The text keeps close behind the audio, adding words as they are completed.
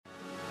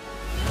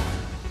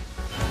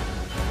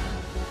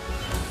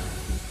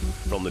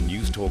From the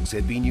Newstalk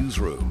ZB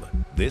Newsroom,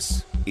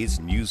 this is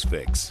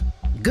Newsfix.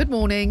 Good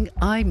morning,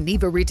 I'm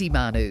Niva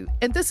Retimanu,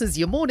 and this is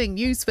your morning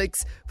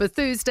Newsfix for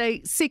Thursday,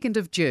 2nd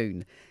of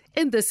June.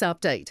 In this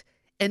update,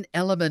 an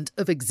element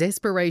of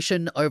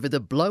exasperation over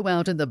the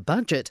blowout in the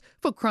budget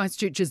for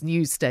Christchurch's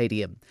new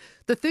stadium.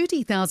 The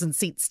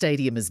 30,000-seat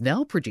stadium is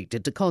now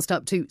projected to cost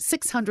up to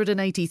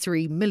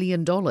 $683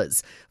 million,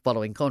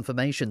 following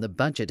confirmation the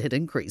budget had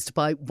increased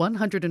by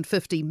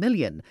 $150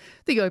 million.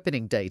 The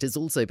opening date has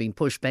also been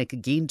pushed back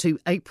again to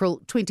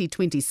April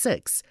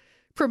 2026.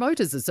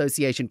 Promoters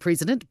Association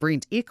President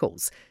Brent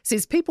Eccles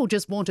says people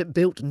just want it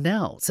built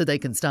now so they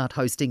can start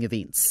hosting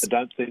events. I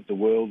don't think the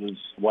world is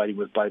waiting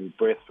with bated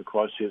breath for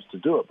Christchurch to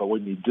do it, but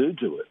when you do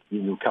it,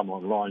 then you'll come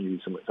online, you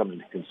need something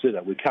to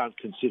consider. We can't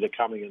consider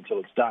coming until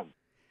it's done.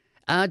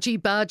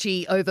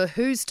 Argy-bargy over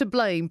who's to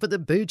blame for the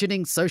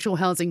burgeoning social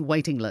housing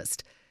waiting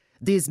list.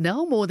 There's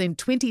now more than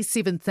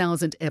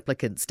 27,000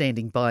 applicants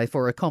standing by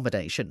for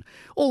accommodation,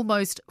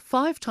 almost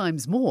 5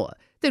 times more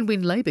than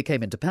when Labour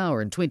came into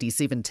power in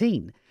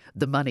 2017.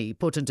 The money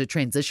put into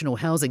transitional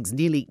housing's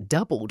nearly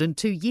doubled in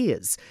 2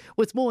 years,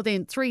 with more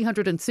than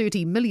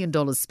 $330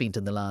 million spent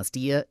in the last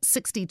year,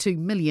 $62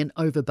 million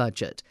over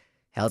budget.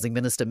 Housing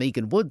Minister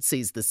Megan Woods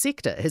says the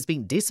sector has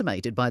been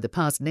decimated by the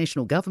past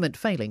national government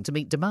failing to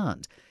meet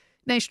demand.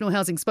 National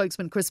Housing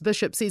spokesman Chris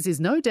Bishop says there's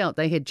no doubt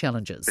they had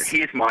challenges.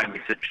 Here's my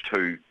message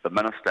to the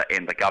Minister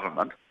and the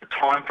Government. The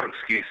time for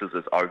excuses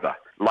is over.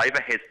 Labor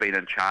has been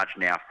in charge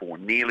now for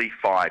nearly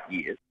 5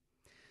 years.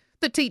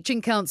 The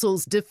Teaching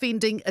Council's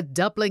defending a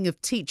doubling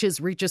of teachers'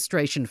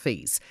 registration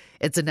fees.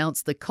 It's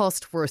announced the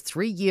cost for a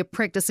 3-year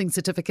practising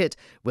certificate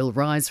will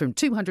rise from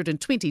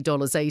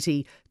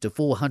 $220.80 to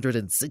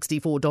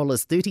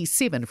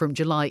 $464.37 from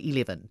July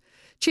 11.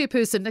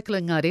 Chairperson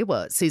Nicola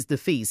Ngarewa says the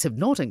fees have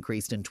not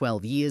increased in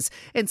 12 years,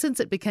 and since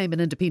it became an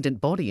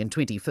independent body in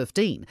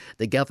 2015,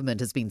 the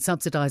government has been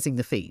subsidising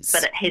the fees.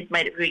 But it has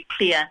made it very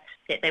clear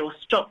that they will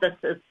stop this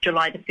as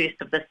July the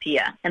 1st of this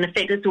year. And in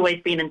fact, it's always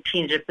been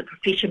intended if the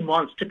profession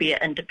wants to be an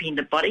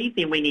independent body,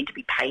 then we need to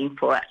be paying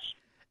for it.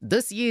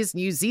 This year's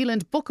New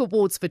Zealand Book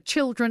Awards for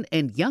children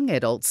and young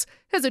adults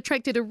has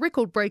attracted a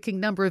record-breaking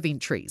number of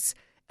entries.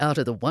 Out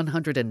of the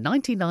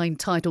 199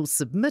 titles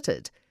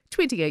submitted,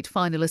 28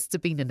 finalists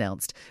have been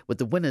announced, with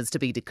the winners to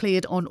be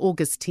declared on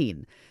August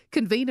 10.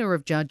 Convener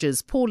of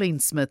judges Pauline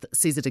Smith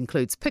says it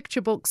includes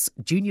picture books,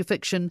 junior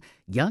fiction,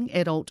 young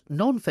adult,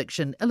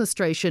 non-fiction,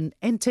 illustration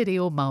and te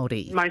reo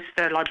Māori. Most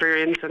of the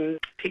librarians and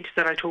teachers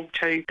that I talk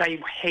to, they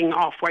hang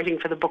off waiting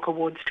for the book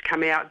awards to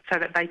come out so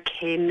that they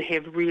can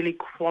have really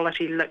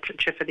quality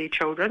literature for their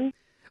children.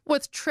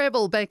 With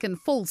travel back in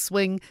full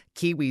swing,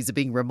 Kiwis are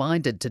being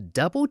reminded to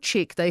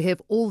double-check they have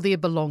all their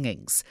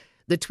belongings.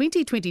 The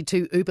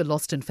 2022 Uber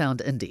Lost and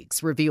Found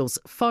Index reveals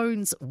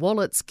phones,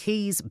 wallets,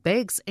 keys,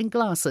 bags and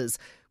glasses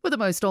were the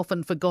most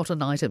often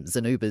forgotten items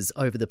in Ubers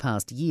over the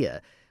past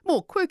year.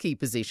 More quirky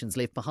possessions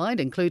left behind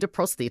include a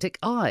prosthetic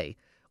eye,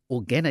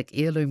 organic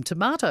heirloom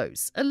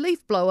tomatoes, a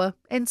leaf blower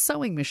and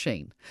sewing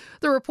machine.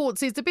 The report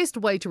says the best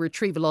way to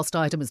retrieve a lost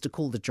item is to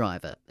call the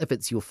driver. If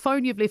it's your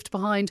phone you've left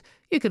behind,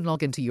 you can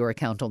log into your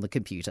account on the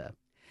computer.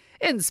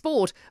 In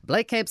sport,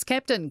 Black Caps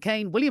captain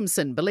Kane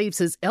Williamson believes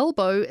his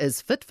elbow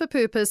is fit for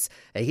purpose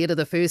ahead of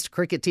the first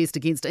cricket test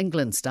against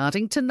England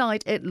starting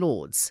tonight at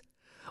Lord's.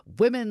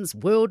 Women's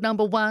world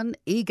number 1,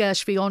 Iga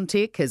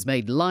Swiatek, has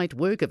made light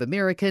work of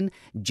American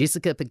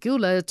Jessica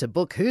Pegula to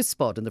book her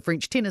spot in the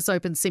French Tennis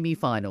Open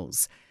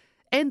semi-finals.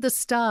 And the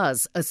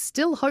Stars are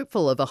still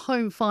hopeful of a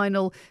home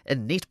final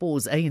in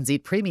netball's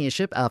ANZ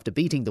Premiership after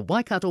beating the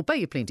Waikato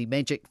Bay of Plenty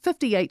Magic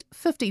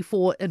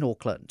 58-54 in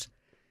Auckland.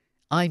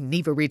 I'm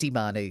Niva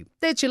Retimanu.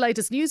 That's your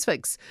latest news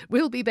fix.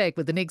 We'll be back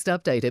with the next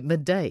update at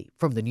midday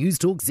from the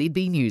Newstalk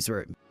ZB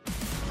Newsroom.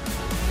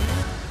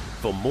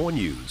 For more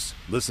news,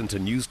 listen to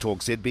Newstalk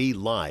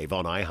ZB live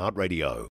on iHeartRadio.